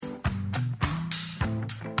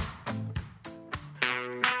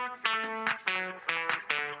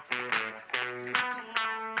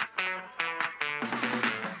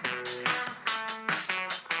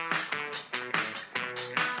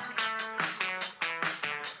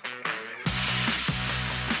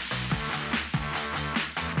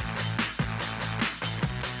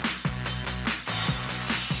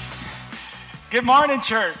Good morning,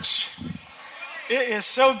 church. It is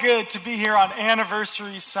so good to be here on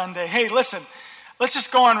Anniversary Sunday. Hey, listen, let's just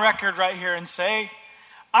go on record right here and say,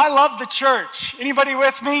 I love the church. Anybody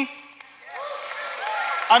with me?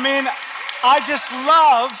 I just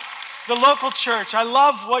love the local church. I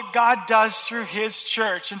love what God does through His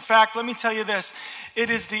church. In fact, let me tell you this. It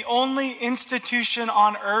is the only institution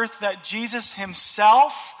on earth that Jesus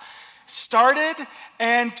Himself started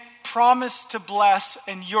and promised to bless,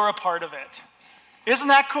 and you're a part of it. Isn't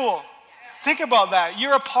that cool? Think about that.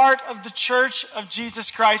 You're a part of the church of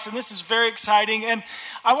Jesus Christ, and this is very exciting. And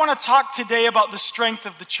I want to talk today about the strength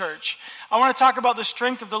of the church. I want to talk about the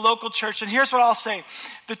strength of the local church, and here's what I'll say.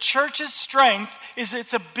 The church's strength is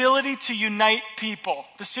its ability to unite people.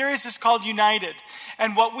 The series is called United,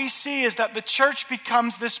 and what we see is that the church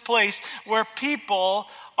becomes this place where people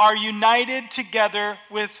are united together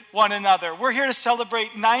with one another. We're here to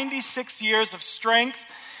celebrate 96 years of strength.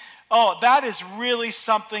 Oh, that is really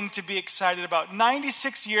something to be excited about.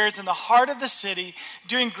 96 years in the heart of the city,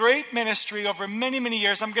 doing great ministry over many, many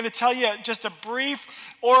years. I'm going to tell you just a brief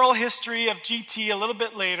oral history of GT a little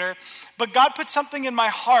bit later. But God put something in my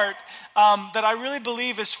heart that I really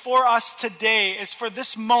believe is for us today. It's for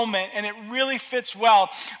this moment, and it really fits well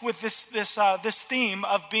with this theme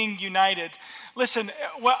of being united. Listen,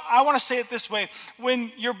 I want to say it this way.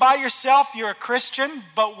 When you're by yourself, you're a Christian,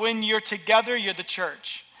 but when you're together, you're the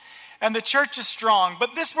church. And the church is strong.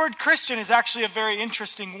 But this word Christian is actually a very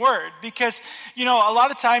interesting word because, a lot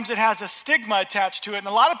of times it has a stigma attached to it. And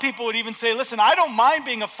a lot of people would even say, listen, I don't mind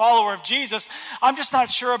being a follower of Jesus. I'm just not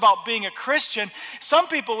sure about being a Christian. Some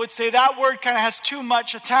people would say that word kind of has too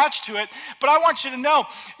much attached to it. But I want you to know,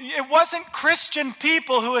 it wasn't Christian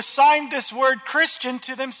people who assigned this word Christian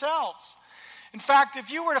to themselves. In fact, if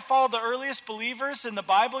you were to follow the earliest believers in the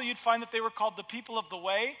Bible, you'd find that they were called the people of the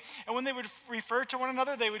way. And when they would refer to one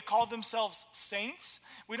another, they would call themselves saints.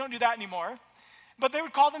 We don't do that anymore. But they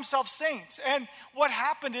would call themselves saints. And what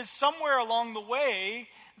happened is somewhere along the way,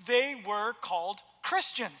 they were called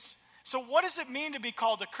Christians. So what does it mean to be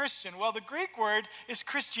called a Christian? Well, the Greek word is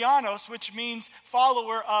Christianos, which means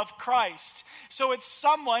follower of Christ. So it's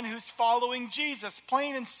someone who's following Jesus,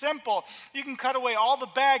 plain and simple. You can cut away all the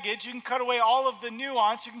baggage. You can cut away all of the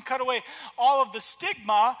nuance. You can cut away all of the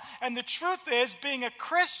stigma. And the truth is, being a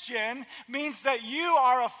Christian means that you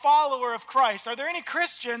are a follower of Christ. Are there any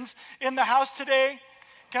Christians in the house today?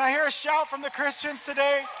 Can I hear a shout from the Christians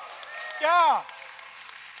today? Yeah.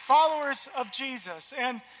 Followers of Jesus.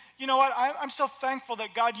 And you know what? I'm so thankful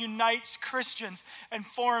that God unites Christians and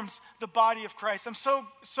forms the body of Christ. I'm so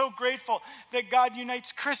grateful that God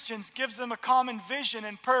unites Christians, gives them a common vision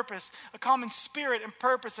and purpose, a common spirit and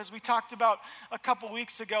purpose, as we talked about a couple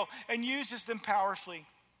weeks ago, and uses them powerfully.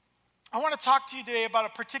 I want to talk to you today about a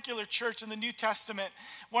particular church in the New Testament,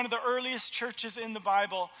 one of the earliest churches in the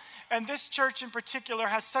Bible. And this church in particular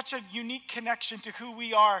has such a unique connection to who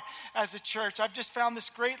we are as a church. I've just found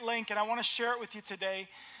this great link, and I want to share it with you today.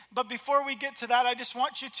 But before we get to that, I just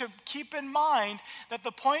want you to keep in mind that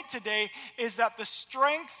the point today is that the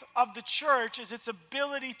strength of the church is its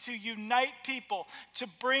ability to unite people, to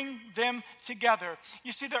bring them together.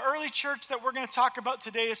 You see, the early church that we're going to talk about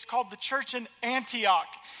today is called the church in Antioch.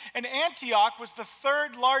 And Antioch was the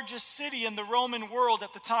third largest city in the Roman world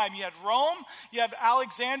at the time. You had Rome, you had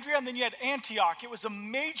Alexandria, and then you had Antioch. It was a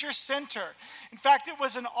major center. In fact, it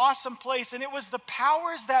was an awesome place, and it was the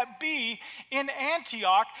powers that be in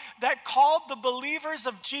Antioch that called the believers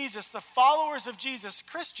of Jesus, the followers of Jesus,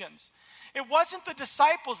 Christians. It wasn't the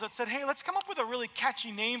disciples that said, hey, let's come up with a really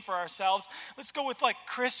catchy name for ourselves. Let's go with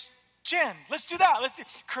Christian. Let's do that. Let's do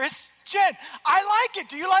Christian. I like it.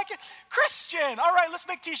 Do you like it? Christian. All right, let's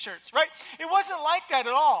make t-shirts, right? It wasn't like that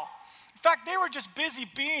at all. In fact, they were just busy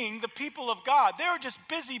being the people of God. They were just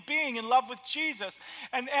busy being in love with Jesus.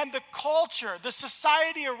 And the culture, the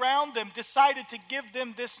society around them decided to give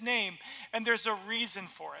them this name. And there's a reason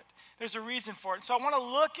for it. There's a reason for it. So I want to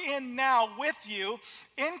look in now with you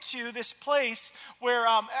into this place where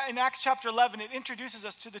in Acts chapter 11, it introduces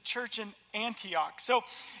us to the church in Antioch. So,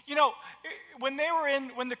 when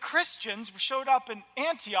the Christians showed up in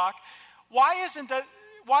Antioch, why isn't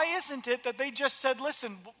it that they just said,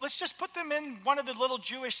 listen, let's just put them in one of the little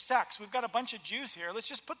Jewish sects. We've got a bunch of Jews here. Let's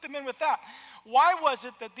just put them in with that. Why was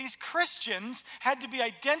it that these Christians had to be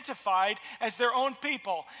identified as their own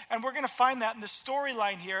people? And we're going to find that in the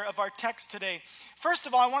storyline here of our text today. First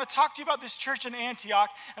of all, I want to talk to you about this church in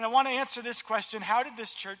Antioch, and I want to answer this question: how did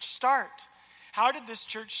this church start? How did this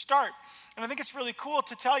church start? And I think it's really cool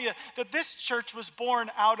to tell you that this church was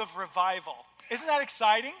born out of revival. Isn't that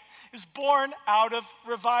exciting? Is born out of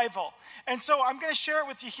revival. And so I'm going to share it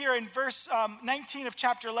with you here in verse 19 of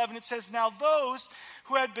chapter 11. It says, "Now those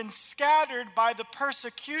who had been scattered by the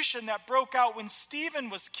persecution that broke out when Stephen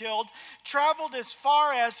was killed traveled as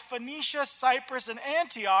far as Phoenicia, Cyprus, and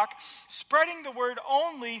Antioch, spreading the word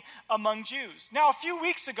only among Jews." Now, a few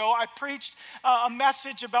weeks ago, I preached a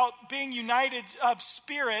message about being united of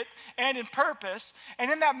spirit and in purpose.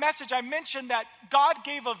 And in that message, I mentioned that God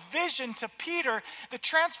gave a vision to Peter that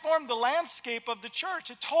transformed the landscape of the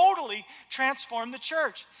church. It totally transformed the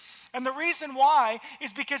church. And the reason why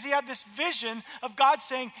is because he had this vision of God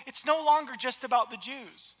saying, it's no longer just about the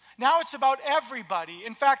Jews. Now it's about everybody.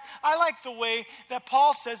 In fact, I like the way that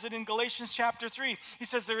Paul says it in Galatians chapter 3. He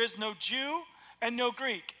says, there is no Jew and no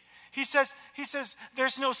Greek. He says,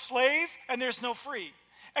 there's no slave and there's no free.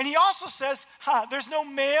 And he also says, there's no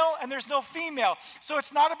male and there's no female. So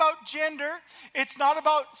it's not about gender, it's not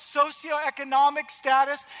about socioeconomic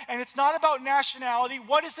status, and it's not about nationality.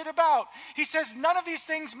 What is it about? He says, none of these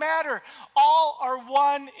things matter. All are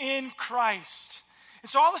one in Christ. And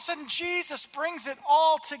so all of a sudden, Jesus brings it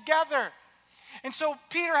all together. And so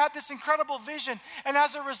Peter had this incredible vision. And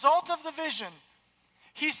as a result of the vision,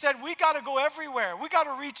 he said, we got to go everywhere. We got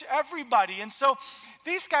to reach everybody. And so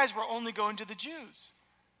these guys were only going to the Jews.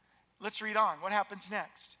 Let's read on. What happens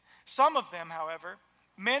next? Some of them, however,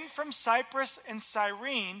 men from Cyprus and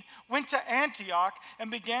Cyrene, went to Antioch and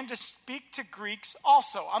began to speak to Greeks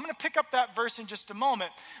also. I'm going to pick up that verse in just a moment,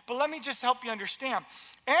 but let me just help you understand.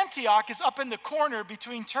 Antioch is up in the corner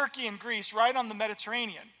between Turkey and Greece, right on the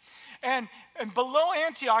Mediterranean. And below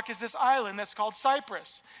Antioch is this island that's called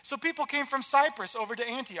Cyprus. So people came from Cyprus over to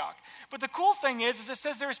Antioch. But the cool thing is it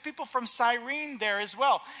says there's people from Cyrene there as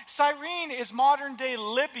well. Cyrene is modern-day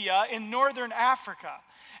Libya in northern Africa.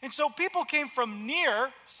 And so people came from near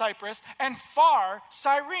Cyprus and far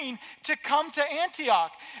Cyrene to come to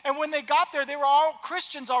Antioch. And when they got there, they were all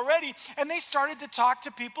Christians already, and they started to talk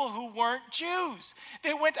to people who weren't Jews.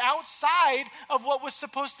 They went outside of what was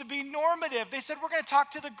supposed to be normative. They said, we're going to talk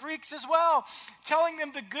to the Greeks as well, telling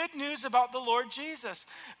them the good news about the Lord Jesus.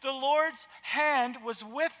 The Lord's hand was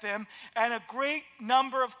with them, and a great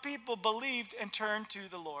number of people believed and turned to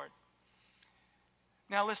the Lord.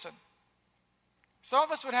 Now listen. Some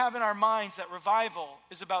of us would have in our minds that revival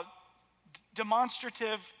is about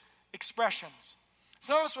demonstrative expressions.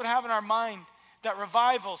 Some of us would have in our mind that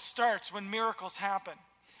revival starts when miracles happen.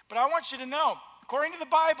 But I want you to know, according to the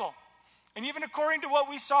Bible, and even according to what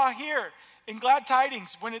we saw here in Glad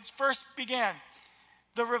Tidings when it first began,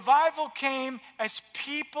 the revival came as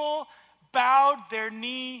people bowed their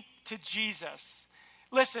knee to Jesus.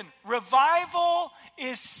 Listen, revival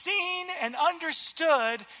is seen and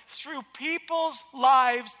understood through people's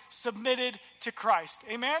lives submitted to Christ.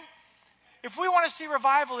 Amen? If we want to see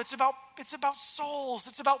revival, it's about souls.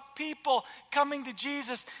 It's about people coming to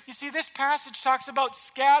Jesus. You see, this passage talks about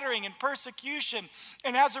scattering and persecution.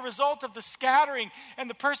 And as a result of the scattering and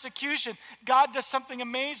the persecution, God does something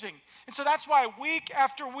amazing. And so that's why week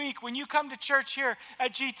after week, when you come to church here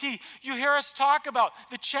at GT, you hear us talk about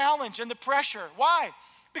the challenge and the pressure. Why?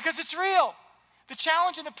 Because it's real. The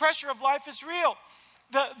challenge and the pressure of life is real.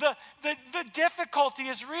 The difficulty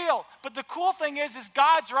is real. But the cool thing is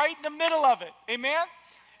God's right in the middle of it. Amen?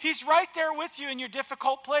 He's right there with you in your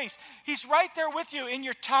difficult place. He's right there with you in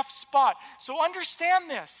your tough spot. So understand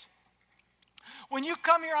this. When you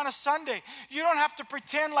come here on a Sunday, you don't have to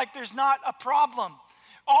pretend like there's not a problem.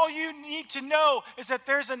 All you need to know is that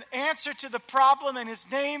there's an answer to the problem, and his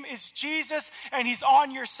name is Jesus, and he's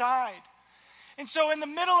on your side. And so in the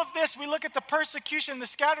middle of this, we look at the persecution and the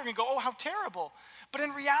scattering and go, oh, how terrible. But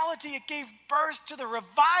in reality, it gave birth to the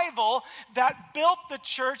revival that built the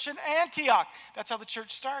church in Antioch. That's how the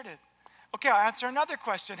church started. Okay, I'll answer another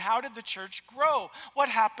question. How did the church grow? What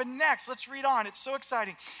happened next? Let's read on. It's so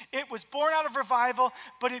exciting. It was born out of revival,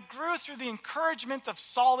 but it grew through the encouragement of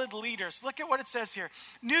solid leaders. Look at what it says here.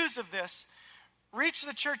 News of this reached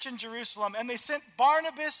the church in Jerusalem, and they sent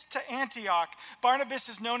Barnabas to Antioch. Barnabas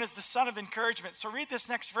is known as the son of encouragement. So read this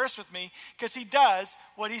next verse with me, because he does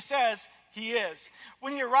what he says he is.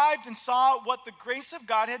 When he arrived and saw what the grace of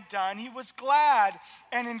God had done, he was glad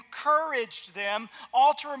and encouraged them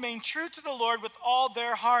all to remain true to the Lord with all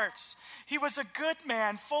their hearts. He was a good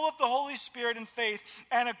man, full of the Holy Spirit and faith,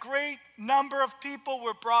 and a great number of people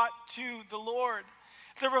were brought to the Lord.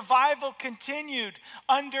 The revival continued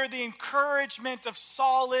under the encouragement of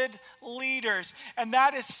solid leaders. And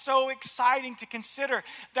that is so exciting to consider,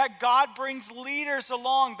 that God brings leaders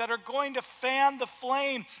along that are going to fan the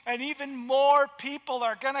flame, and even more people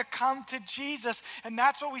are going to come to Jesus. And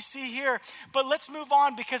that's what we see here. But let's move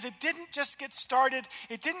on, because it didn't just get started.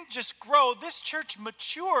 It didn't just grow. This church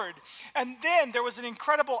matured. And then there was an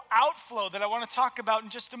incredible outflow that I want to talk about in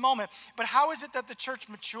just a moment. But how is it that the church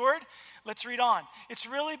matured? Let's read on. It's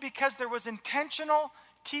really because there was intentional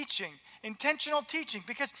teaching. Intentional teaching.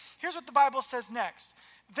 Because here's what the Bible says next.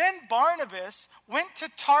 Then Barnabas went to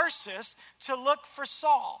Tarsus to look for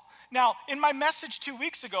Saul. Now, in my message 2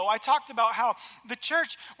 weeks ago, I talked about how the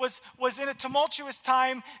church was in a tumultuous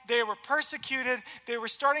time. They were persecuted. They were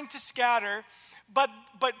starting to scatter. But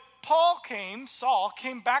Saul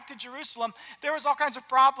came back to Jerusalem. There was all kinds of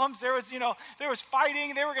problems. There was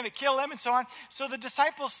fighting. They were going to kill him and so on. So the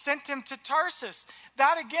disciples sent him to Tarsus.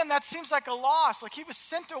 That seems like a loss. Like he was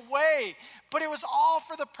sent away. But it was all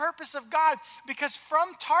for the purpose of God, because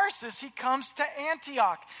from Tarsus he comes to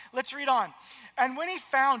Antioch. Let's read on. And when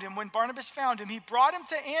Barnabas found him, he brought him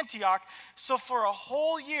to Antioch. So for a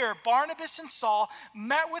whole year, Barnabas and Saul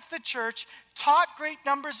met with the church, taught great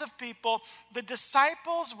numbers of people. The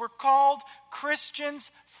disciples were called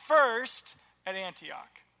Christians first at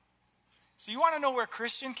Antioch. So you want to know where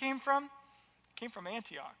Christian came from? It came from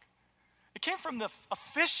Antioch. It came from the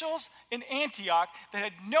officials in Antioch that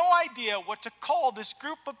had no idea what to call this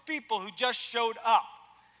group of people who just showed up.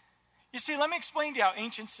 You see, let me explain to you how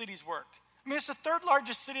ancient cities worked. I mean, it's the third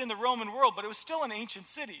largest city in the Roman world, but it was still an ancient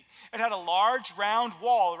city. It had a large, round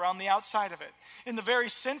wall around the outside of it. In the very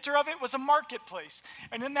center of it was a marketplace.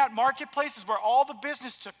 And in that marketplace is where all the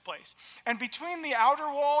business took place. And between the outer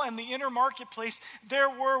wall and the inner marketplace, there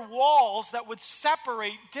were walls that would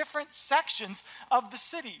separate different sections of the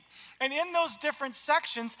city. And in those different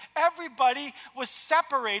sections, everybody was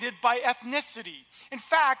separated by ethnicity. In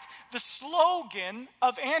fact, the slogan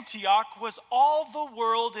of Antioch was "All the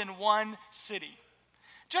world in one city."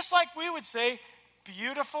 Just like we would say,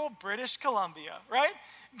 beautiful British Columbia, right?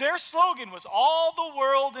 Their slogan was "All the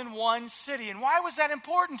world in one city." And why was that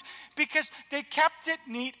important? Because they kept it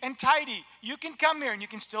neat and tidy. You can come here and you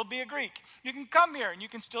can still be a Greek. You can come here and you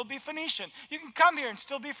can still be Phoenician. You can come here and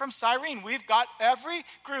still be from Cyrene. We've got every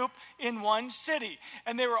group in one city.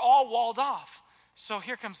 And they were all walled off. So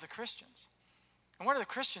here comes the Christians. And what do the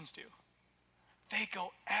Christians do? They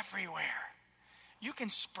go everywhere. You can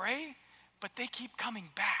spray, but they keep coming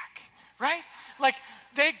back, right? Like,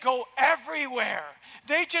 they go everywhere.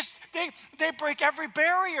 They break every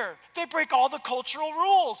barrier. They break all the cultural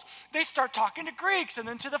rules. They start talking to Greeks, and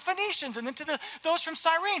then to the Phoenicians, and then to those from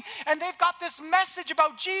Cyrene. And they've got this message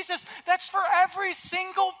about Jesus that's for every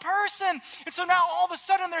single person. And so now all of a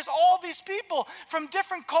sudden there's all these people from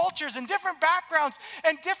different cultures and different backgrounds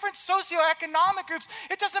and different socioeconomic groups.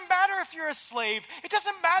 It doesn't matter if you're a slave. It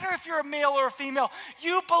doesn't matter if you're a male or a female.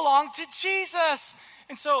 You belong to Jesus.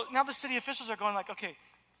 And so now the city officials are going like, okay,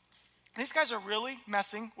 these guys are really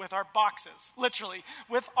messing with our boxes, literally,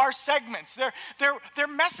 with our segments. They're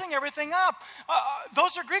messing everything up.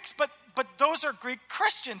 Those are Greeks, but those are Greek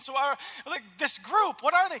Christians. So like this group,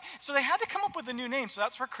 what are they? So they had to come up with a new name. So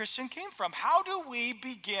that's where Christian came from. How do we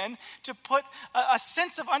begin to put a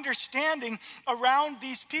sense of understanding around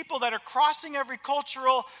these people that are crossing every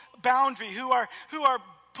cultural boundary, who are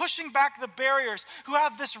pushing back the barriers, who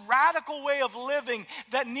have this radical way of living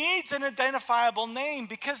that needs an identifiable name,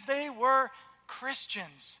 because they were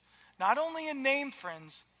Christians. Not only in name,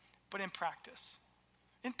 friends, but in practice.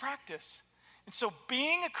 In practice. And so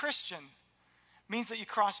being a Christian means that you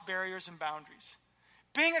cross barriers and boundaries.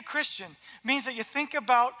 Being a Christian means that you think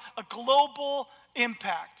about a global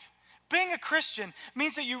impact. Being a Christian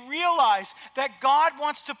means that you realize that God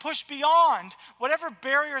wants to push beyond whatever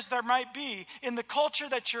barriers there might be in the culture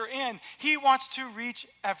that you're in. He wants to reach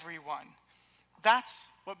everyone. That's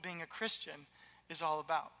what being a Christian is all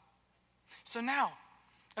about. So now,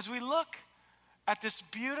 as we look at this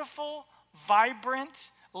beautiful,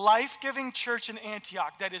 vibrant, life-giving church in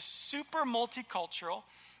Antioch that is super multicultural,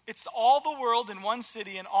 it's all the world in one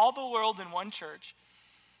city and all the world in one church.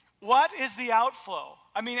 What is the outflow?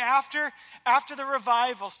 I mean, after the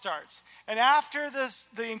revival starts, and after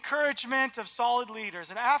the encouragement of solid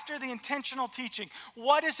leaders, and after the intentional teaching,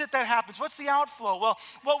 what is it that happens? What's the outflow? Well,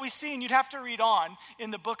 what we see, and you'd have to read on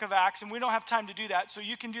in the book of Acts, and we don't have time to do that, so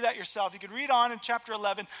you can do that yourself. You can read on in chapter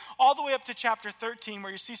 11, all the way up to chapter 13,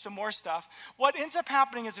 where you see some more stuff. What ends up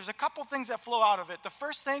happening is there's a couple things that flow out of it. The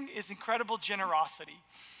first thing is incredible generosity.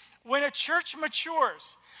 When a church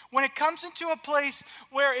matures, when it comes into a place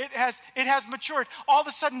where it has matured, all of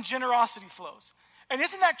a sudden generosity flows. And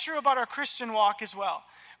isn't that true about our Christian walk as well?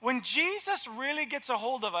 When Jesus really gets a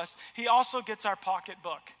hold of us, he also gets our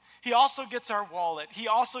pocketbook. He also gets our wallet. He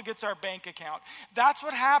also gets our bank account. That's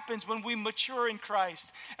what happens when we mature in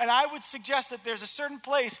Christ. And I would suggest that there's a certain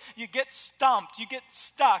place you get stumped, you get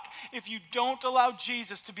stuck if you don't allow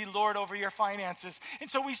Jesus to be Lord over your finances. And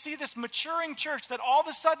so we see this maturing church that all of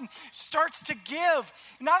a sudden starts to give.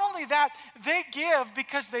 Not only that, they give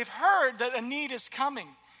because they've heard that a need is coming.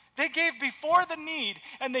 They gave before the need,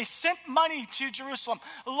 and they sent money to Jerusalem,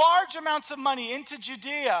 large amounts of money into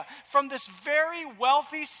Judea from this very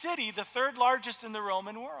wealthy city, the third largest in the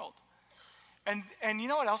Roman world. And you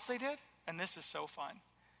know what else they did? And this is so fun.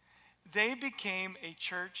 They became a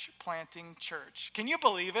church-planting church. Can you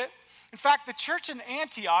believe it? In fact, the church in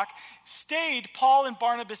Antioch stayed Paul and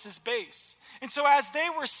Barnabas' base. And so as they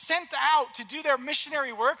were sent out to do their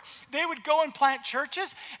missionary work, they would go and plant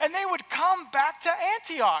churches, and they would come back to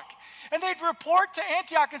Antioch. And they'd report to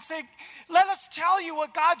Antioch and say, let us tell you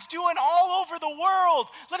what God's doing all over the world.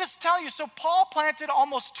 Let us tell you. So Paul planted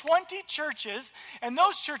almost 20 churches, and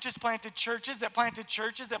those churches planted churches that planted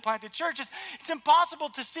churches that planted churches. It's impossible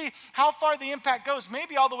to see how far the impact goes,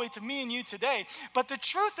 maybe all the way to me and you today. But the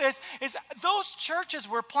truth is those churches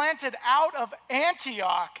were planted out of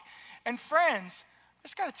Antioch. And friends, I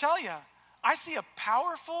just got to tell you, I see a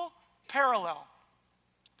powerful parallel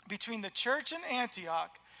between the church in Antioch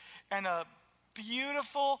and a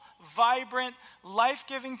beautiful, vibrant,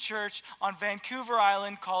 life-giving church on Vancouver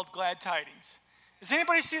Island called Glad Tidings. Does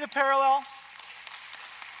anybody see the parallel?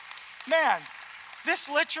 Man, this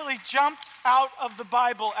literally jumped out of the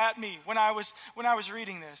Bible at me when I was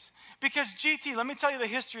reading this. Because GT, let me tell you the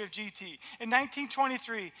history of GT. In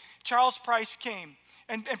 1923, Charles Price came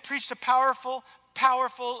and preached a powerful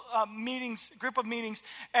group of meetings,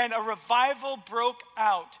 and a revival broke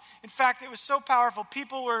out. In fact, it was so powerful,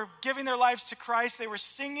 people were giving their lives to Christ. They were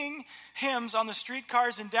singing hymns on the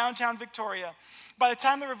streetcars in downtown Victoria. By the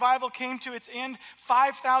time the revival came to its end,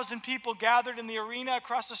 5,000 people gathered in the arena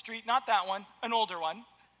across the street, not that one, an older one.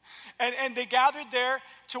 And they gathered there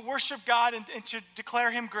to worship God and to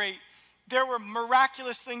declare him great. There were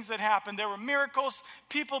miraculous things that happened. There were miracles.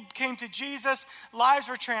 People came to Jesus. Lives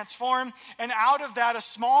were transformed. And out of that, a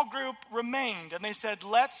small group remained. And they said,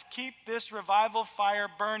 let's keep this revival fire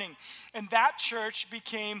burning. And that church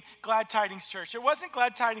became Glad Tidings Church. It wasn't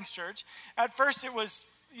Glad Tidings Church. At first, it was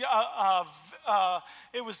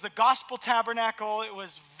the Gospel Tabernacle. It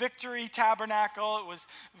was Victory Tabernacle. It was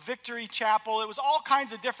Victory Chapel. It was all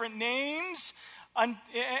kinds of different names. And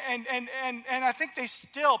I think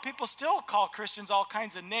people still call Christians all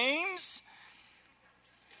kinds of names.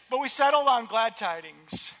 But we settled on Glad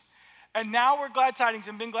Tidings. And now we're Glad Tidings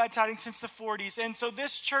and been Glad Tidings since the 40s. And so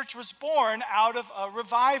this church was born out of a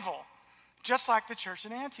revival, just like the church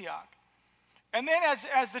in Antioch. And then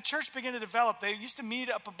as the church began to develop, they used to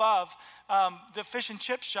meet up above the fish and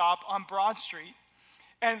chip shop on Broad Street.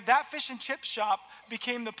 And that fish and chip shop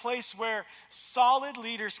became the place where solid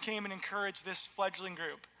leaders came and encouraged this fledgling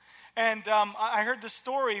group. And I heard the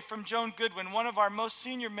story from Joan Goodwin, one of our most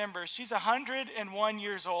senior members. She's 101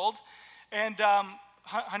 years old, and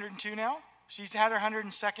 102 now. She's had her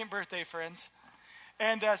 102nd birthday, friends.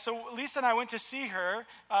 And so Lisa and I went to see her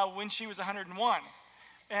when she was 101.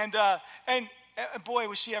 And boy,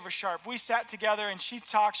 was she ever sharp. We sat together and she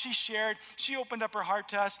talked, she shared, she opened up her heart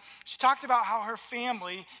to us. She talked about how her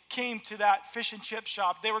family came to that fish and chip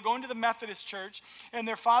shop. They were going to the Methodist church, and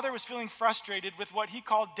their father was feeling frustrated with what he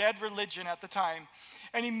called dead religion at the time.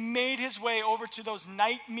 And he made his way over to those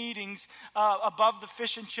night meetings above the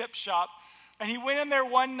fish and chip shop. And he went in there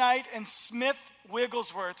one night, and Smith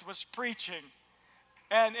Wigglesworth was preaching.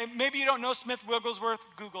 And maybe you don't know Smith Wigglesworth,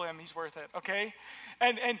 Google him, he's worth it, okay?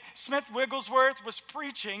 And Smith Wigglesworth was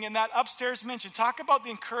preaching in that upstairs mention. Talk about the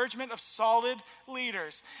encouragement of solid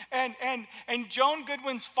leaders. And Joan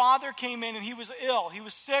Goodwin's father came in, and he was ill. He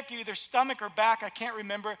was sick, either stomach or back, I can't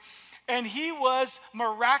remember. And he was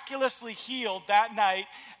miraculously healed that night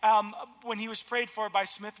when he was prayed for by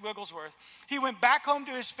Smith Wigglesworth. He went back home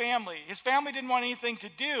to his family. His family didn't want anything to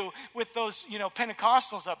do with those,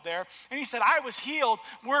 Pentecostals up there. And he said, I was healed,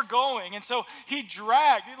 we're going. And so he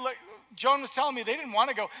dragged, Joan was telling me they didn't want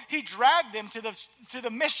to go. He dragged them to the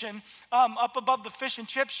mission up above the fish and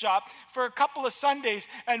chip shop for a couple of Sundays.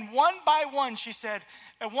 And one by one, she said,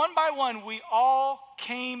 and one by one, we all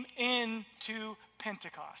came into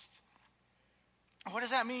Pentecost. What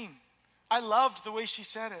does that mean? I loved the way she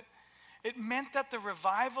said it. It meant that the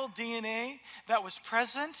revival DNA that was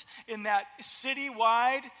present in that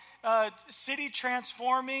citywide, city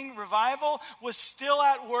transforming revival was still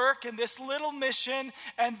at work in this little mission,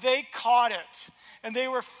 and they caught it. And they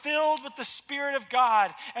were filled with the Spirit of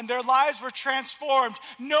God, and their lives were transformed.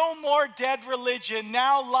 No more dead religion,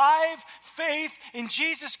 now live faith in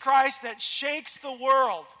Jesus Christ that shakes the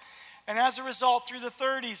world. And as a result, through the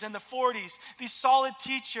 30s and the 40s, these solid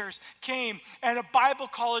teachers came, and a Bible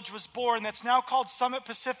college was born that's now called Summit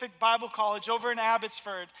Pacific Bible College over in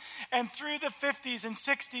Abbotsford. And through the 50s and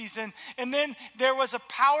 60s, and then there was a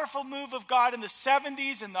powerful move of God in the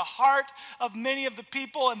 70s in the heart of many of the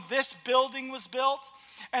people, and this building was built.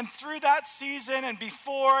 And through that season and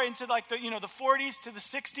before, into like the 40s to the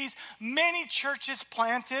 60s, many churches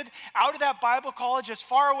planted out of that Bible college as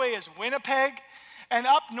far away as Winnipeg. And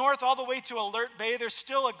up north all the way to Alert Bay, there's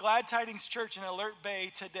still a Glad Tidings Church in Alert Bay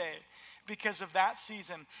today because of that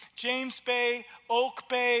season. James Bay, Oak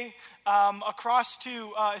Bay, across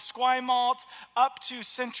to Esquimalt, up to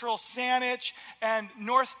Central Saanich, and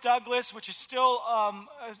North Douglas, which is still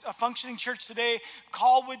a functioning church today.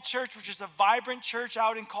 Colwood Church, which is a vibrant church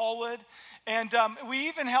out in Colwood. And we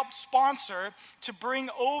even helped sponsor to bring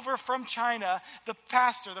over from China the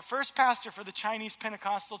first pastor for the Chinese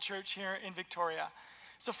Pentecostal church here in Victoria.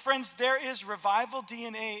 So friends, there is revival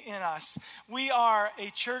DNA in us. We are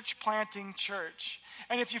a church planting church.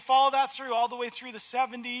 And if you follow that through all the way through the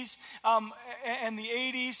 70s and the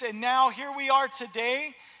 80s, and now here we are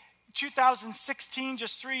today, 2016,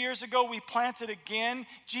 just 3 years ago, we planted again,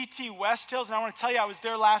 GT West Hills, and I want to tell you, I was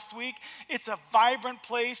there last week. It's a vibrant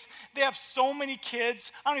place. They have so many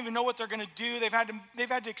kids. I don't even know what they're going to do. They've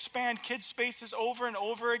had to expand kids spaces over and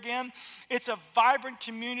over again. It's a vibrant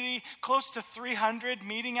community, close to 300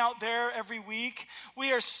 meeting out there every week.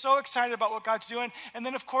 We are so excited about what God's doing. And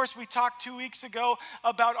then, of course, we talked 2 weeks ago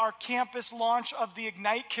about our campus launch of the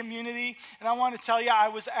Ignite community, and I want to tell you, I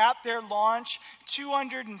was at their launch,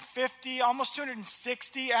 250, almost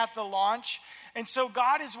 260 at the launch. And so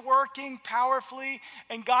God is working powerfully,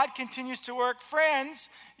 and God continues to work. Friends,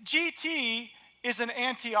 GT is an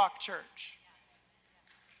Antioch church.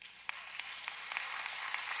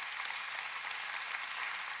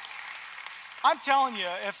 I'm telling you,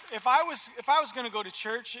 if I was going to go to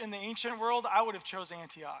church in the ancient world, I would have chose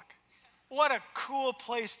Antioch. What a cool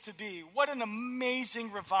place to be. What an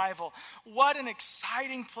amazing revival. What an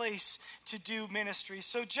exciting place to do ministry.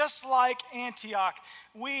 So just like Antioch,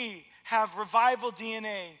 we have revival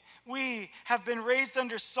DNA. We have been raised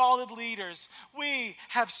under solid leaders. We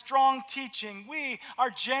have strong teaching. We are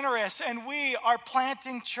generous, and we are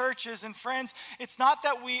planting churches. And friends, it's not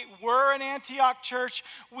that we were an Antioch church.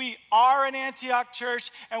 We are an Antioch church,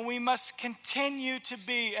 and we must continue to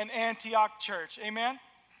be an Antioch church. Amen?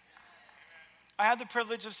 I had the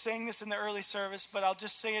privilege of saying this in the early service, but I'll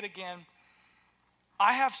just say it again.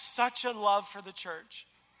 I have such a love for the church.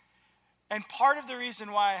 And part of the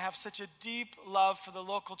reason why I have such a deep love for the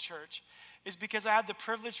local church is because I had the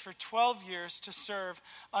privilege for 12 years to serve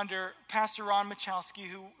under Pastor Ron Michalski,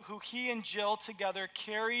 who he and Jill together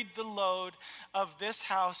carried the load of this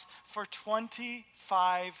house for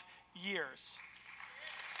 25 years.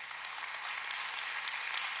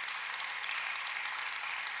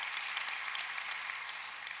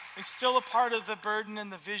 He's still a part of the burden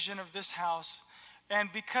and the vision of this house.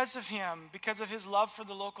 And because of him, because of his love for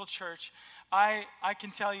the local church, I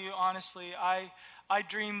can tell you honestly, I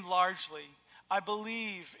dream largely. I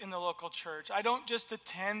believe in the local church. I don't just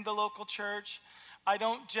attend the local church. I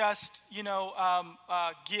don't just,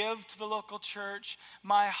 give to the local church.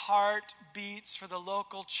 My heart beats for the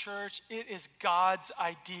local church. It is God's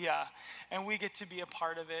idea, and we get to be a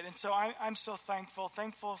part of it. And so I'm so thankful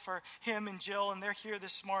for him and Jill, and they're here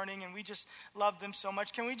this morning, and we just love them so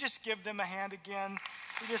much. Can we just give them a hand again?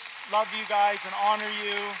 We just love you guys and honor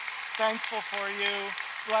you, thankful for you,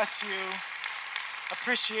 bless you,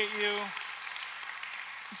 appreciate you.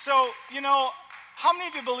 And so, how many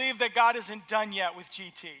of you believe that God isn't done yet with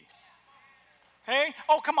GT? Hey?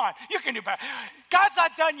 Oh, come on. You can do better. God's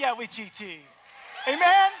not done yet with GT.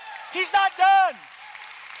 Amen? He's not done.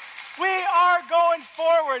 We are going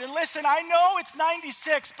forward. And listen, I know it's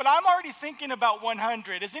 96, but I'm already thinking about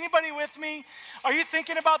 100. Is anybody with me? Are you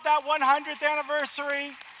thinking about that 100th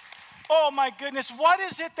anniversary? Oh, my goodness. What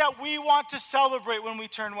is it that we want to celebrate when we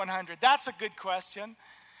turn 100? That's a good question.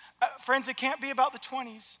 Friends, it can't be about the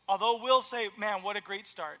 20s, although we'll say, man, what a great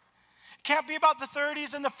start. It can't be about the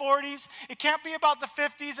 30s and the 40s. It can't be about the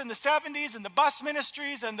 50s and the 70s and the bus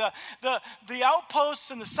ministries and the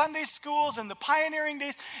outposts and the Sunday schools and the pioneering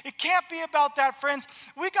days. It can't be about that, friends.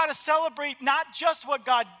 We got to celebrate not just what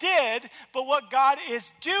God did, but what God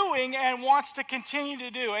is doing and wants to continue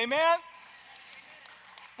to do. Amen?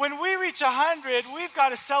 When we reach 100, we've got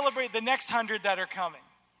to celebrate the next 100 that are coming.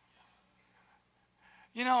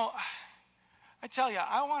 You know, I tell you,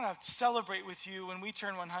 I want to celebrate with you when we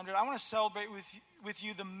turn 100. I want to celebrate with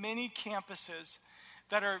you the many campuses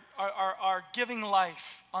that are giving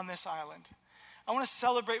life on this island. I want to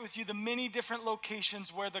celebrate with you the many different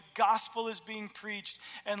locations where the gospel is being preached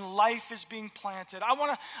and life is being planted. I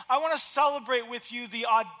want to celebrate with you the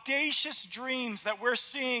audacious dreams that we're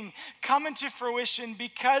seeing come into fruition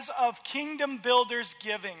because of kingdom builders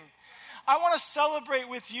giving. I want to celebrate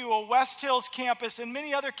with you a West Hills campus and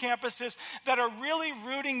many other campuses that are really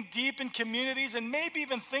rooting deep in communities and maybe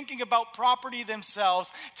even thinking about property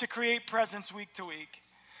themselves to create presence week to week.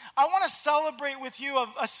 I want to celebrate with you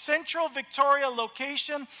a Central Victoria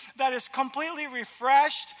location that is completely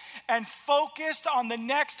refreshed and focused on the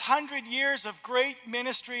next 100 years of great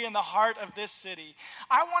ministry in the heart of this city.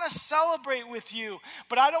 I want to celebrate with you,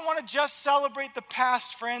 but I don't want to just celebrate the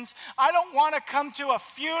past, friends. I don't want to come to a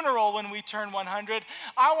funeral when we turn 100.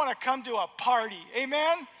 I want to come to a party.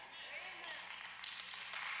 Amen?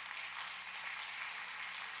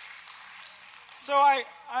 So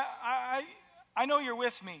I know you're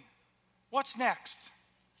with me. What's next?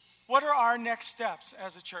 What are our next steps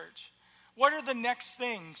as a church? What are the next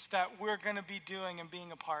things that we're going to be doing and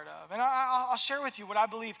being a part of? And I'll share with you what I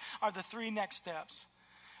believe are the 3 next steps.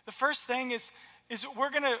 The first thing is we're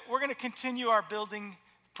going to continue our building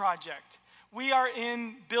project. We are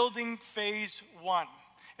in building phase 1.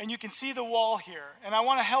 And you can see the wall here. And I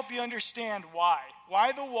want to help you understand why.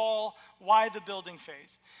 Why the wall? Why the building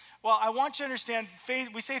phase? Well, I want you to understand,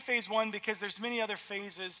 we say phase 1 because there's many other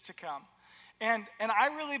phases to come. And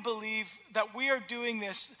I really believe that we are doing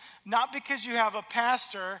this not because you have a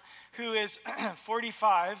pastor who is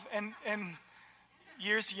 45 and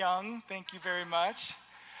years young, thank you very much,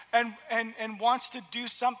 and wants to do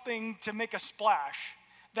something to make a splash.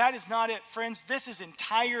 That is not it, friends. This is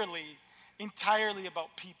entirely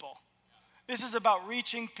about people. This is about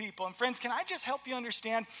reaching people. And friends, can I just help you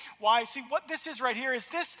understand why? See, what this is right here is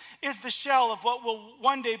the shell of what will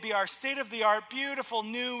one day be our state-of-the-art, beautiful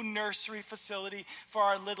new nursery facility for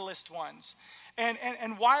our littlest ones. And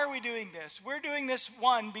why are we doing this? We're doing this,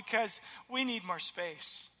 one, because we need more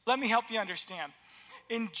space. Let me help you understand.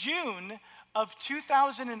 In June of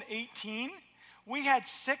 2018, we had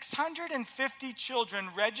 650 children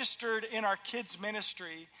registered in our kids'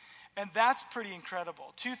 ministry, and that's pretty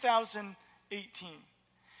incredible. 2018.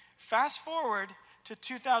 Fast forward to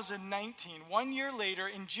 2019. 1 year later,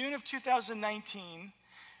 in June of 2019,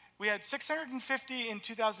 we had 650 in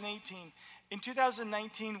 2018. In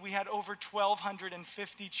 2019, we had over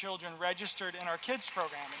 1,250 children registered in our kids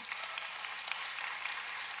programming.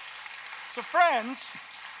 So friends,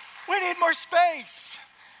 we need more space.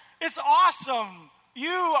 It's awesome. You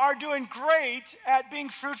are doing great at being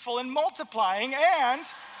fruitful and multiplying, and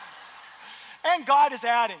God is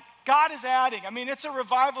adding. God is adding. I mean, it's a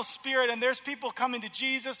revival spirit, and there's people coming to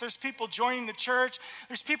Jesus. There's people joining the church.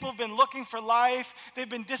 There's people who've been looking for life. They've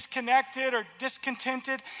been disconnected or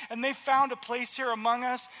discontented, and they found a place here among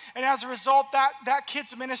us. And as a result, that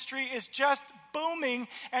kids' ministry is just booming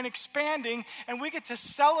and expanding, and we get to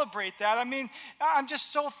celebrate that. I mean, I'm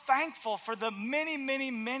just so thankful for the many,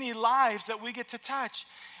 many, many lives that we get to touch.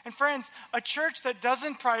 And friends, a church that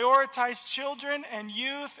doesn't prioritize children and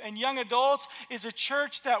youth and young adults is a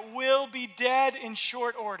church that will be dead in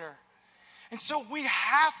short order. And so we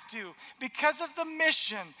have to, because of the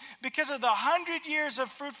mission, because of the 100 years of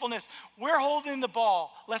fruitfulness, we're holding the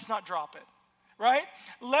ball. Let's not drop it, right?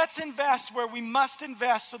 Let's invest where we must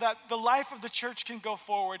invest so that the life of the church can go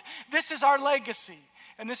forward. This is our legacy.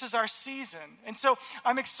 And this is our season. And so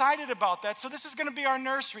I'm excited about that. So this is going to be our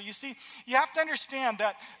nursery. You see, you have to understand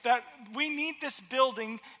that we need this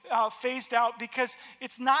building phased out because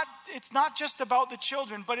it's not just about the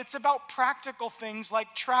children, but it's about practical things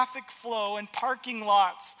like traffic flow and parking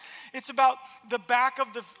lots. It's about the back of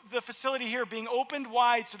the facility here being opened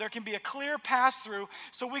wide so there can be a clear pass-through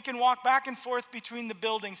so we can walk back and forth between the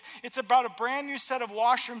buildings. It's about a brand new set of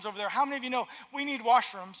washrooms over there. How many of you know we need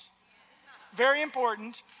washrooms? Very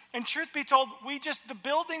important. And truth be told, the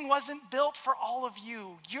building wasn't built for all of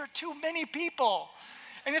you. You're too many people.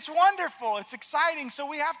 And it's wonderful. It's exciting. So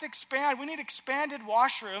we have to expand. We need expanded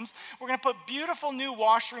washrooms. We're going to put beautiful new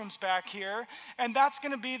washrooms back here. And that's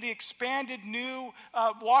going to be the expanded new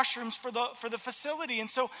washrooms for the facility. And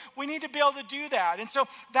so we need to be able to do that. And so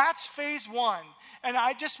that's phase one. And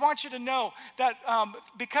I just want you to know that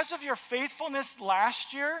because of your faithfulness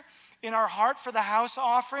last year in our Heart for the House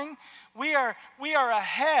offering, we are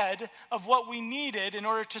ahead of what we needed in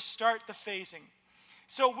order to start the phasing.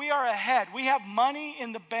 So we are ahead. We have money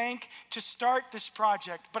in the bank to start this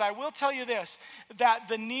project. But I will tell you this, that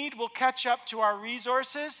the need will catch up to our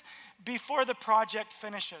resources before the project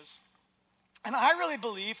finishes. And I really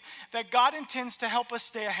believe that God intends to help us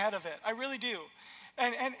stay ahead of it. I really do.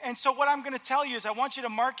 And so what I'm going to tell you is I want you to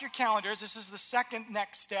mark your calendars. This is the second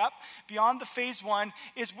next step beyond the phase one,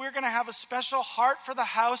 is we're going to have a special Heart for the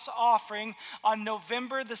House offering on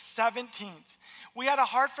November the 17th. We had a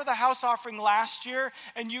Heart for the House offering last year,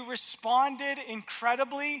 and you responded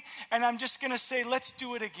incredibly, and I'm just going to say, let's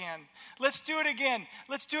do it again. Let's do it again.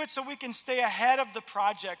 Let's do it so we can stay ahead of the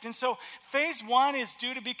project. And so phase one is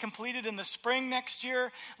due to be completed in the spring next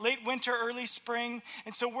year, late winter, early spring,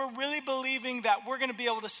 and so we're really believing that we're going to be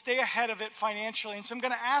able to stay ahead of it financially. And so I'm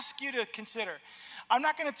going to ask you to consider. I'm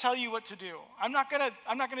not going to tell you what to do. I'm not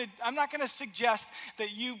going to suggest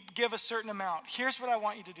that you give a certain amount. Here's what I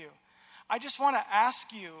want you to do. I just want to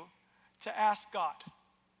ask you to ask God.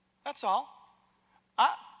 That's all.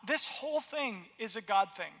 This whole thing is a God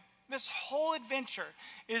thing. This whole adventure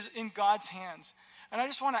is in God's hands. And I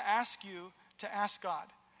just want to ask you to ask God,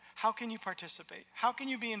 how can you participate? How can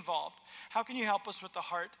you be involved? How can you help us with the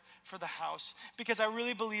Heart for the House? Because I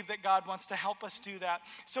really believe that God wants to help us do that.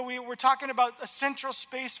 So we're talking about a central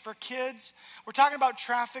space for kids. We're talking about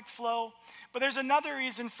traffic flow. But there's another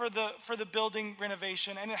reason for the building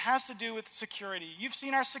renovation, and it has to do with security. You've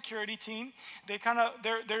seen our security team.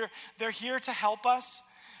 They're here to help us.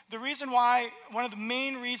 One of the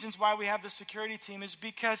main reasons why we have the security team is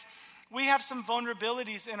because we have some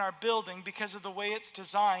vulnerabilities in our building because of the way it's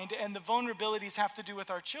designed, and the vulnerabilities have to do with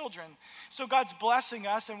our children. So God's blessing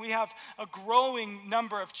us, and we have a growing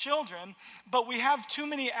number of children, but we have too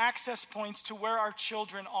many access points to where our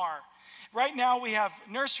children are. Right now, we have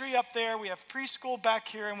nursery up there, we have preschool back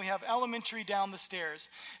here, and we have elementary down the stairs.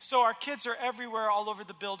 So our kids are everywhere, all over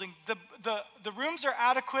the building. The rooms are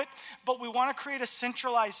adequate, but we want to create a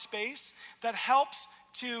centralized space that helps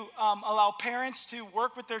to allow parents to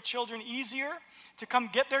work with their children easier, to come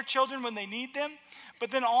get their children when they need them,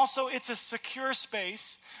 but then also it's a secure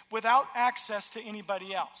space without access to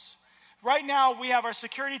anybody else. Right now, we have our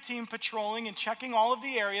security team patrolling and checking all of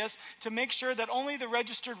the areas to make sure that only the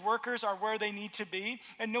registered workers are where they need to be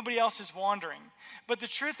and nobody else is wandering. But the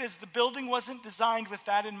truth is, the building wasn't designed with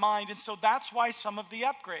that in mind, and so that's why some of the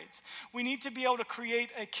upgrades. We need to be able to create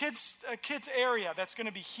a kids area that's going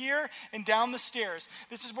to be here and down the stairs.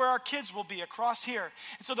 This is where our kids will be, across here.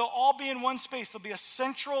 And so they'll all be in one space. There'll be a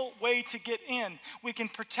central way to get in. We can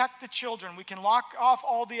protect the children. We can lock off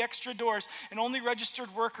all the extra doors, and only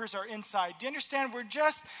registered workers are inside. Do you understand? We're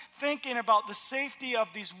just thinking about the safety of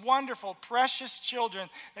these wonderful, precious children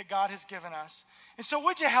that God has given us. And so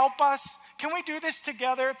would you help us? Can we do this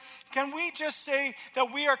together? Can we just say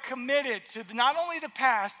that we are committed to not only the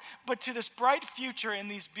past, but to this bright future in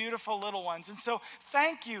these beautiful little ones? And so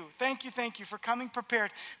thank you for coming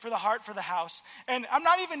prepared for the Heart for the House. And I'm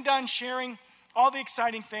not even done sharing all the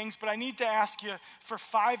exciting things, but I need to ask you for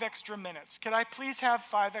 5 extra minutes. Could I please have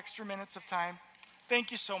 5 extra minutes of time?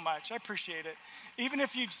 Thank you so much. I appreciate it. Even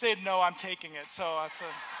if you said no, I'm taking it. So that's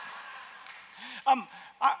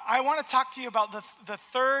I want to talk to you about the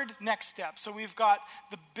third next step. So we've got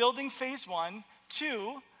the building phase 1,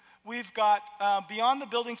 2. We've got beyond the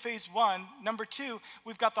building phase 1, number 2.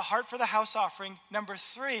 We've got the Heart for the House offering. Number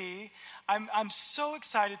 3. I'm so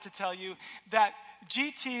excited to tell you that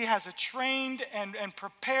GT has a trained and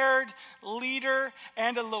prepared leader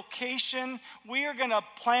and a location. We are going to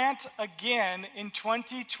plant again in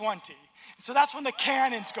 2020. So that's when the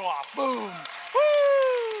cannons go off. Boom. Woo!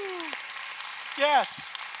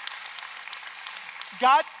 Yes.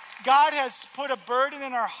 God has put a burden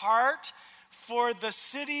in our heart for the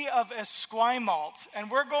city of Esquimalt.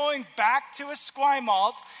 And we're going back to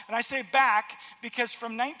Esquimalt. And I say back because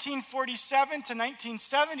from 1947 to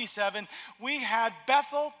 1977, we had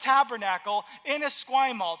Bethel Tabernacle in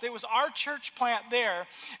Esquimalt. It was our church plant there.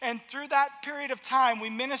 And through that period of time, we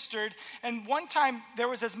ministered. And one time, there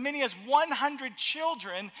was as many as 100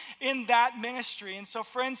 children in that ministry. And so,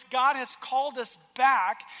 friends, God has called us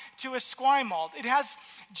back to Esquimalt. It has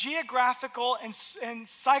geographical and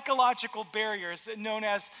psychological barriers known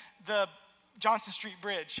as the Johnson Street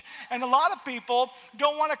Bridge. And a lot of people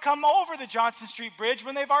don't want to come over the Johnson Street Bridge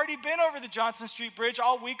when they've already been over the Johnson Street Bridge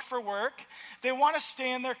all week for work. They want to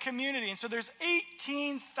stay in their community. And so there's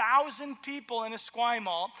 18,000 people in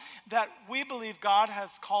Esquimalt that we believe God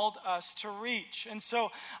has called us to reach. And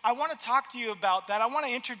so I want to talk to you about that. I want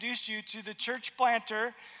to introduce you to the church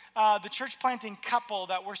planter, the church planting couple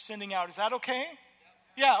that we're sending out. Is that okay?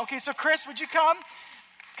 Yeah, okay. So Chris, would you come?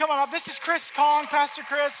 Come on up. This is Chris Kong, Pastor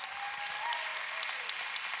Chris.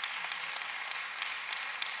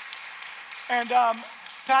 And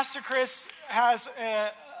Pastor Chris has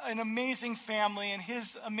an amazing family, and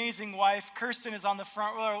his amazing wife, Kirsten, is on the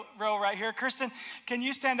front row right here. Kirsten, can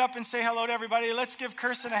you stand up and say hello to everybody? Let's give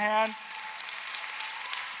Kirsten a hand.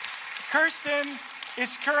 Kirsten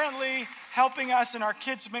is currently helping us in our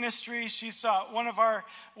kids ministry. She's one of our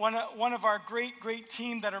great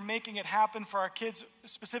team that are making it happen for our kids,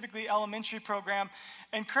 specifically elementary program.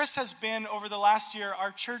 And Chris has been, over the last year,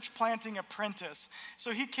 our church planting apprentice.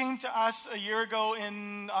 So he came to us a year ago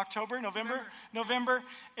in November,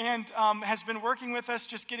 and has been working with us,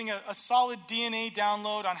 just getting a solid DNA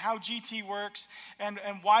download on how GT works and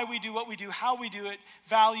why we do what we do, how we do it,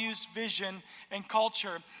 values, vision, and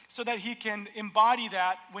culture, so that he can embody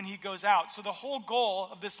that when he goes out. So the whole goal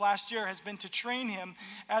of this last year has been to train him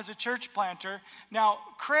as a church planter. Now,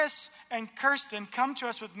 Chris and Kirsten come to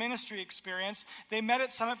us with ministry experience. They met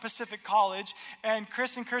at Summit Pacific College, and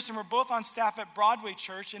Chris and Kirsten were both on staff at Broadway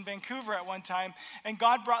Church in Vancouver at one time, and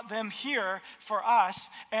God brought them here for us,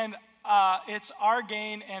 and it's our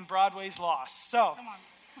gain and Broadway's loss. So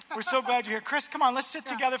we're so glad you're here. Chris, come on, let's sit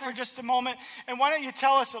together for just a moment, and why don't you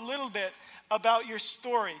tell us a little bit about your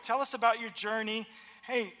story. Tell us about your journey.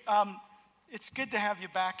 Hey, it's good to have you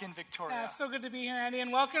back in Victoria. Yeah, it's so good to be here, Andy,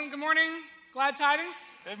 and welcome. Good morning. Glad tidings.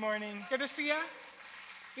 Good morning. Good to see you.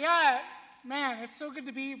 Yeah, man, it's so good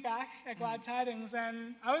to be back at Glad Tidings.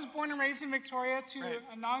 And I was born and raised in Victoria to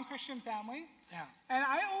a non-Christian family. Yeah. And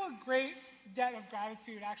I owe a great debt of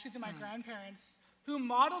gratitude, actually, to my grandparents, who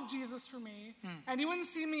modeled Jesus for me. And you wouldn't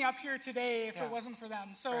see me up here today if it wasn't for them.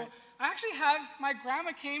 So I actually have, my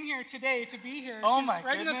grandma came here today to be here. Oh, she's my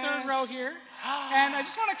right goodness. in the third row here. And I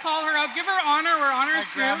just want to call her out, give her honor where honor is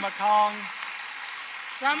due. Grandma Kong.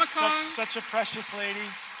 Grandma Kong. Such a precious lady.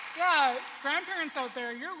 Yeah, grandparents out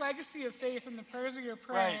there, your legacy of faith and the prayers that you're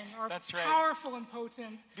praying are powerful and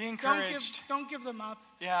potent. Be encouraged. Don't give them up.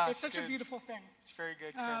 Yeah, it's such a beautiful thing. It's very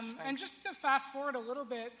good, Chris. And just to fast forward a little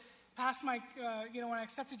bit, past my, when I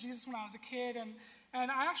accepted Jesus when I was a kid, and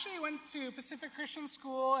I actually went to Pacific Christian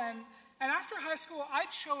School, and after high school, I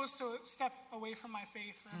chose to step away from my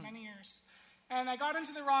faith for many years. And I got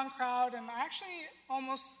into the wrong crowd, and I actually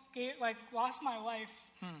almost lost my life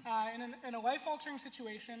in a life-altering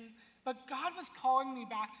situation. But God was calling me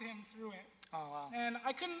back to Him through it. Oh, wow. And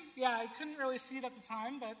I couldn't really see it at the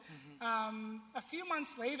time. But a few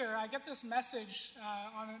months later, I get this message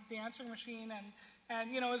on the answering machine,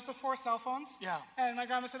 and it was before cell phones. Yeah. And my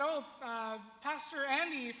grandma said, Pastor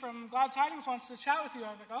Andy from Glad Tidings wants to chat with you.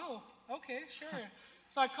 I was like, oh, okay, sure.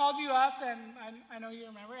 So I called you up, and I know you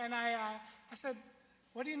remember, and I said,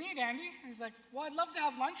 what do you need, Andy? And he's like, well, I'd love to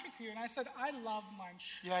have lunch with you. And I said, I love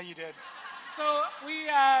lunch. Yeah, you did. So we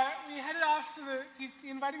headed off to he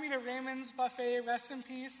invited me to Raymond's Buffet, rest in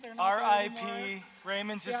peace. They're not R.I.P.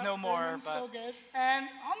 Raymond's is no more. Raymond's but so good. And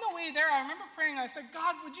on the way there, I remember praying, I said,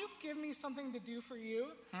 God, would you give me something to do for you?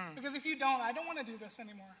 Because if you don't, I don't want to do this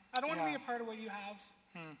anymore. I don't want to be a part of what you have.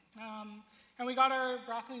 And we got our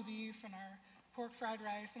broccoli beef and our pork fried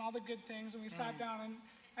rice and all the good things, and we sat down,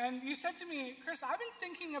 and you said to me, Chris, I've been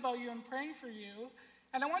thinking about you and praying for you,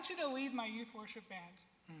 and I want you to lead my youth worship band.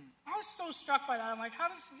 I was so struck by that. I'm like, how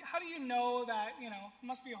do you know that, it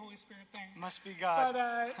must be a Holy Spirit thing. Must be God.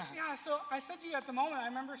 But, so I said to you at the moment, I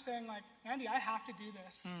remember saying, Andy, I have to do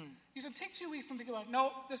this. You said, take 2 weeks and think about it.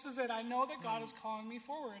 No, this is it. I know that God is calling me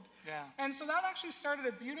forward. Yeah. And so that actually started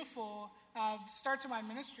a beautiful start to my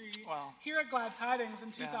ministry here at Glad Tidings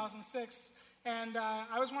in 2006. And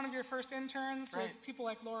I was one of your first interns with people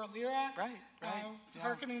like Laura Lira.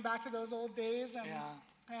 Hearkening back to those old days.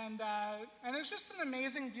 And it was just an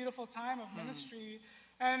amazing, beautiful time of ministry.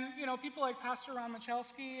 And, people like Pastor Ron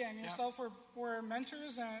Michalski and yourself were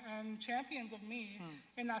mentors and champions of me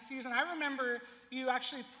in that season. I remember you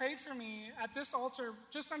actually prayed for me at this altar,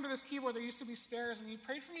 just under this keyboard. There used to be stairs, and you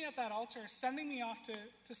prayed for me at that altar, sending me off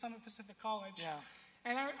to Summit Pacific College. Yeah.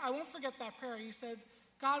 And I won't forget that prayer. You said,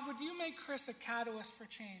 God, would you make Chris a catalyst for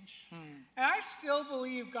change? And I still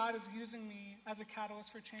believe God is using me as a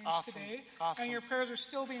catalyst for change today. Awesome. And your prayers are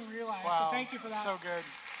still being realized. Wow. So thank you for that. So good.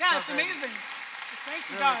 Yeah, so it's good. amazing. Thank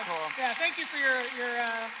you, Really God. cool. Yeah, thank you for your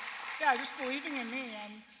just believing in me.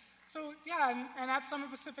 And So, yeah, and at Summit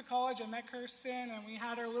Pacific College, I met Kirsten, and we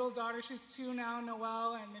had our little daughter. She's 2 now,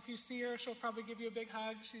 Noelle, and if you see her, she'll probably give you a big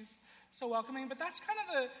hug. She's so welcoming. But that's kind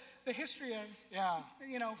of the history of,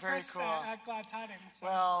 very Chris cool. At Glad Tidings. So.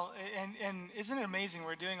 Well, and isn't it amazing?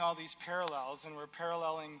 We're doing all these parallels, and we're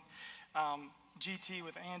paralleling GT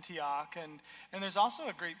with Antioch, and there's also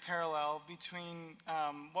a great parallel between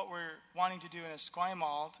what we're wanting to do in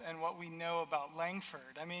Esquimalt and what we know about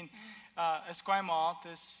Langford. I mean, Esquimalt,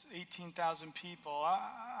 this 18,000 people,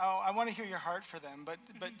 I want to hear your heart for them, but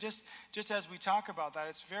just as we talk about that,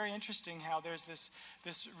 it's very interesting how there's this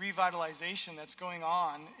revitalization that's going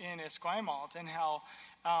on in Esquimalt, and how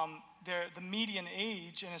the median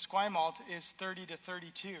age in Esquimalt is 30 to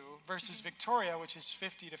 32 versus Victoria, which is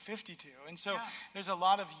 50 to 52. And so there's a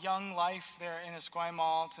lot of young life there in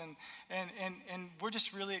Esquimalt, and we're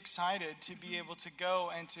just really excited to be able to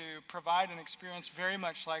go and to provide an experience very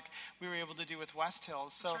much like we were able to do with West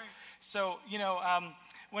Hills. So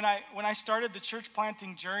when I started the church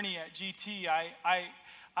planting journey at GT,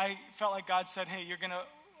 I felt like God said, hey, you're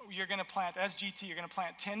going to plant, as GT, you're going to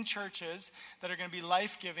plant 10 churches that are going to be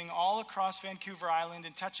life-giving all across Vancouver Island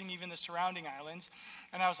and touching even the surrounding islands.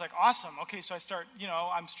 And I was like, awesome. Okay, so I start,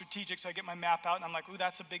 I'm strategic, so I get my map out, and I'm like, ooh,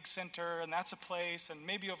 that's a big center, and that's a place, and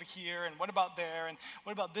maybe over here, and what about there, and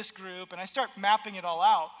what about this group? And I start mapping it all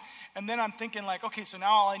out. And then I'm thinking like, okay, so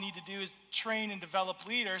now all I need to do is train and develop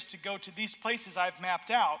leaders to go to these places I've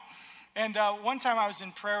mapped out. And one time I was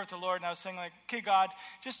in prayer with the Lord, and I was saying like, okay, God,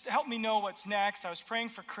 just help me know what's next. I was praying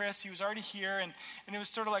for Chris. He was already here, and it was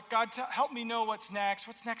sort of like, God, help me know what's next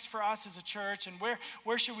for us as a church, and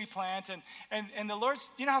where should we plant? And the Lord's,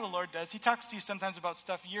 you know how the Lord does. He talks to you sometimes about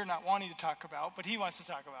stuff you're not wanting to talk about, but he wants to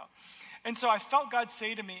talk about. And so I felt God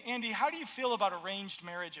say to me, Andy, how do you feel about arranged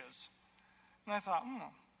marriages? And I thought,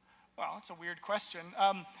 well, it's a weird question.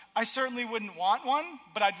 I certainly wouldn't want one,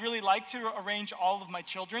 but I'd really like to arrange all of my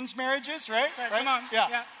children's marriages, right? Sorry, right? Come on.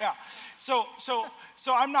 Yeah. So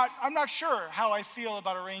I'm not sure how I feel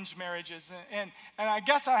about arranged marriages, and I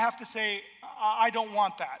guess I have to say I don't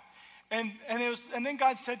want that. And then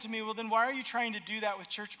God said to me, well, then why are you trying to do that with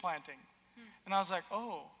church planting? And I was like,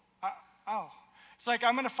 oh. It's like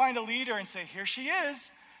I'm going to find a leader and say, here she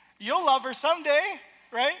is. You'll love her someday,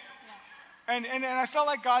 right? And I felt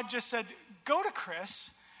like God just said, go to Chris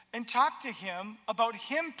and talk to him about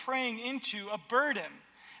him praying into a burden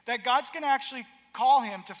that God's going to actually call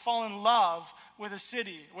him to fall in love with a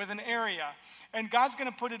city, with an area. And God's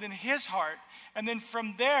going to put it in his heart. And then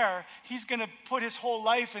from there, he's going to put his whole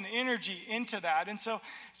life and energy into that. And so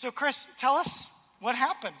Chris, tell us what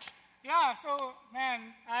happened. Yeah, so, man,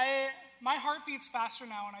 my heart beats faster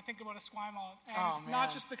now when I think about Esquimalt. And it's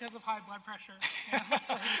not just because of high blood pressure.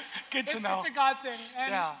 Good to know. It's a God thing.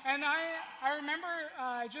 And I remember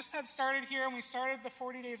I just had started here, and we started the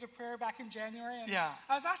 40 Days of Prayer back in January. And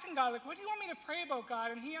I was asking God, like, what do you want me to pray about, God?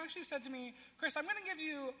 And he actually said to me, Chris, I'm going to give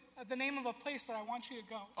you the name of a place that I want you to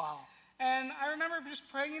go. Wow. And I remember just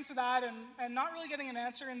praying into that and not really getting an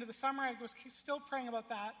answer. Into the summer, I was still praying about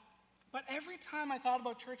that. But every time I thought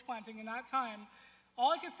about church planting in that time,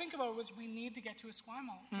 all I could think about was we need to get to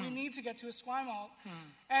Esquimalt. We need to get to Esquimalt.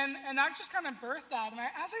 And that just kind of birthed that. And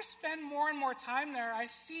as I spend more and more time there, I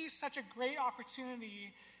see such a great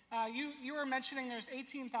opportunity. You were mentioning there's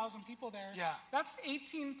 18,000 people there. Yeah. That's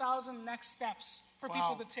 18,000 next steps for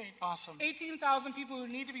people to take. Awesome. 18,000 people who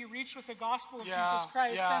need to be reached with the gospel of Jesus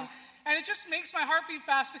Christ. Yeah. And it just makes my heart beat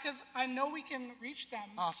fast because I know we can reach them.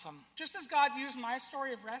 Awesome. Just as God used my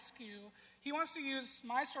story of rescue, he wants to use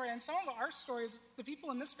my story and some of our stories, the people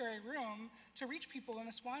in this very room, to reach people in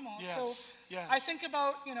Esquimalt. Yes. I think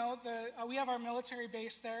about, we have our military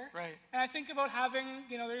base there. Right. And I think about having,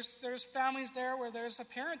 there's families there where there's a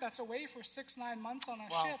parent that's away for 6-9 months on a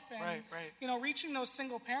ship. And, reaching those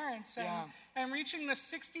single parents and reaching the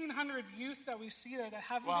 1,600 youth that we see there that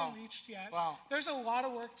haven't been reached yet. Wow. There's a lot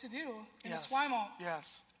of work to do in Esquimalt.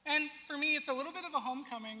 Yes. And for me, it's a little bit of a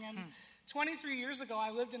homecoming. And 23 years ago,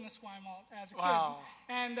 I lived in Esquimalt as a kid. Wow.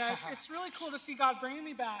 And it's really cool to see God bringing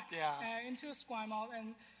me back into Esquimalt.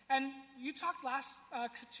 And you talked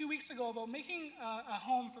 2 weeks ago about making a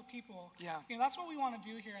home for people. Yeah. That's what we want to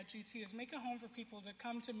do here at GT, is make a home for people to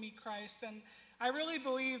come to meet Christ. And I really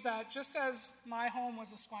believe that just as my home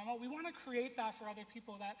was Esquimalt, we want to create that for other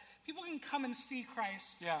people, that people can come and see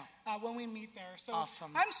Christ when we meet there. So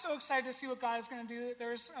awesome. I'm so excited to see what God is going to do.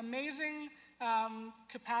 There's amazing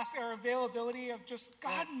capacity or availability of just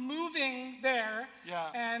God moving there. Yeah.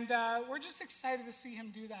 And we're just excited to see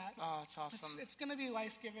him do that. Oh, it's awesome. It's going to be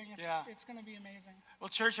life-giving. It's going to be amazing. Well,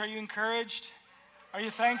 church, are you encouraged? Are you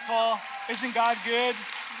thankful? Isn't God good?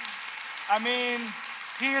 I mean,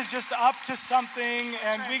 He is just up to something,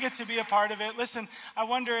 and we get to be a part of it. Listen, I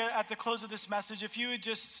wonder at the close of this message, if you would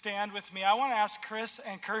just stand with me. I want to ask Chris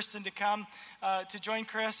and Kirsten to come to join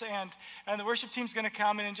Chris, and the worship team's going to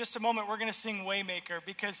come, and in just a moment, we're going to sing Waymaker,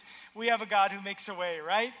 because we have a God who makes a way,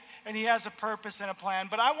 right? And he has a purpose and a plan.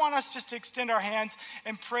 But I want us just to extend our hands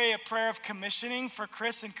and pray a prayer of commissioning for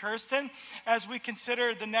Chris and Kirsten as we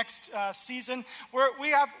consider the next season.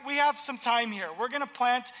 We have some time here. We're going to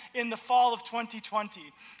plant in the fall of 2020.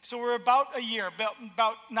 So we're about a year,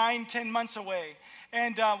 about 9-10 months away.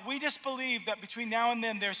 And we just believe that between now and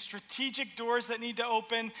then, there's strategic doors that need to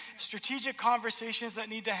open, strategic conversations that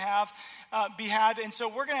need to be had. And so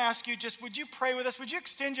we're going to ask you, just would you pray with us? Would you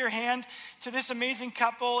extend your hand to this amazing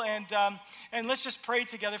couple? And let's just pray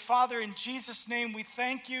together. Father, in Jesus' name, we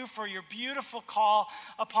thank you for your beautiful call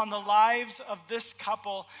upon the lives of this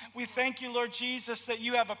couple. We thank you, Lord Jesus, that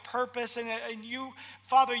you have a purpose, and you,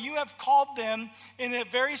 Father, you have called them in a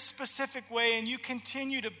very specific way, and you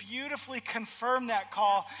continue to beautifully confirm that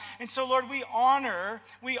call. And so, Lord, we honor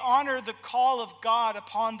the call of God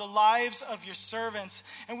upon the lives of your servants.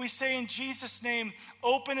 And we say in Jesus' name,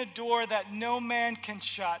 open a door that no man can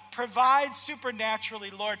shut. Provide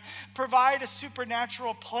supernaturally, Lord. Provide a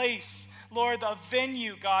supernatural place, Lord, a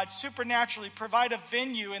venue, God, supernaturally provide a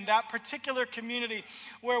venue in that particular community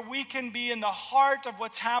where we can be in the heart of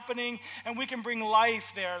what's happening and we can bring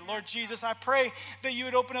life there. Lord Jesus, I pray that you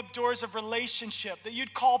would open up doors of relationship, that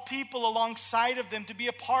you'd call people alongside of them to be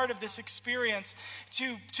a part of this experience,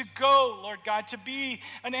 to go, Lord God, to be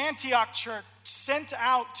an Antioch church sent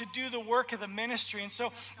out to do the work of the ministry. And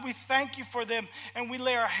so we thank you for them, and we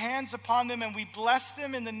lay our hands upon them, and we bless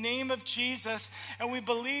them in the name of Jesus. And we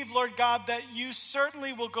believe, Lord God, that you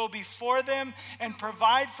certainly will go before them and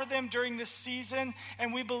provide for them during this season.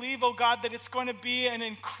 And we believe, oh God, that it's going to be an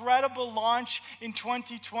incredible launch in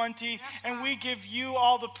 2020. And we give you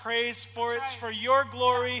all the praise for it. It's for your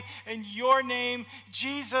glory and your name.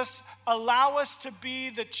 Jesus, allow us to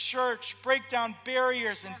be the church, break down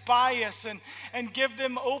barriers and bias, and give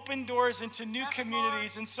them open doors into new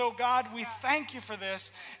communities. And so, God, we thank you for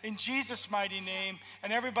this in Jesus' mighty name.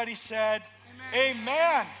 And everybody said,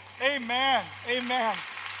 amen, amen, amen.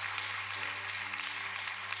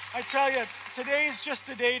 I tell you, today is just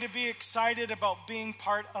a day to be excited about being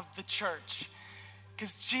part of the church,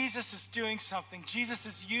 because Jesus is doing something. Jesus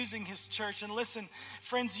is using his church. And listen,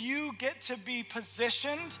 friends, you get to be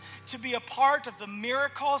positioned to be a part of the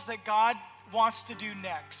miracles that God wants to do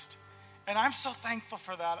next. And I'm so thankful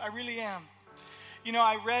for that. I really am. You know,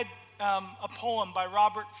 I read a poem by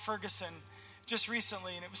Robert Ferguson just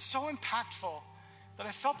recently, and it was so impactful that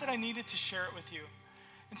I felt that I needed to share it with you.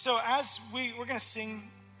 And so as we're going to sing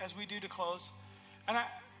as we do to close, and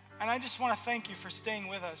I just want to thank you for staying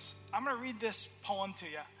with us. I'm going to read this poem to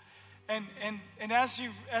you. And as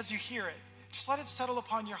you hear it, just let it settle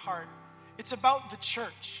upon your heart. It's about the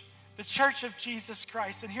church of Jesus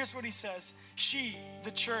Christ. And here's what he says. She,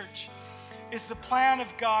 the church, is the plan of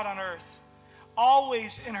God on earth,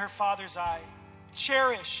 always in her Father's eye,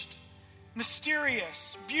 cherished,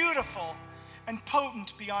 mysterious, beautiful, and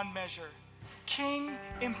potent beyond measure. King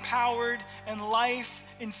empowered and life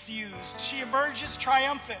infused. She emerges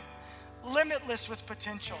triumphant, limitless with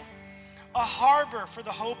potential, a harbor for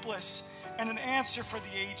the hopeless and an answer for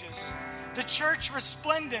the ages. The church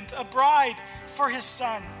resplendent, a bride for his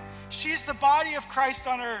son. She's the body of Christ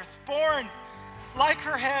on earth, born like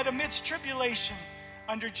her head amidst tribulation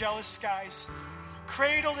under jealous skies.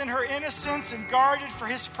 Cradled in her innocence and guarded for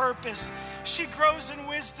his purpose, she grows in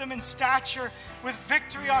wisdom and stature with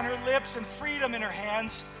victory on her lips and freedom in her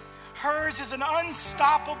hands. Hers is an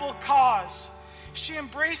unstoppable cause. She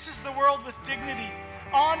embraces the world with dignity,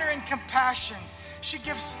 honor, and compassion. She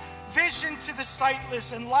gives vision to the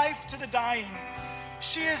sightless and life to the dying.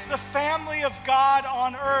 She is the family of God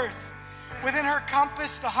on earth. Within her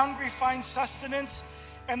compass, the hungry find sustenance,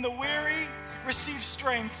 and the weary receive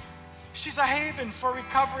strength. She's a haven for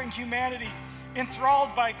recovering humanity,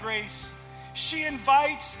 enthralled by grace. She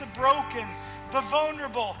invites the broken, the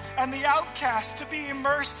vulnerable, and the outcast to be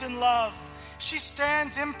immersed in love. She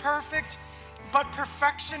stands imperfect, but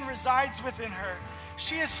perfection resides within her.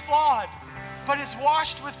 She is flawed, but is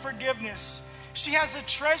washed with forgiveness. She has a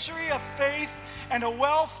treasury of faith and a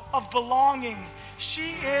wealth of belonging.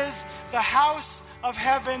 She is the house of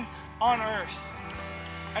heaven on earth.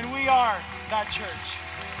 And we are that church.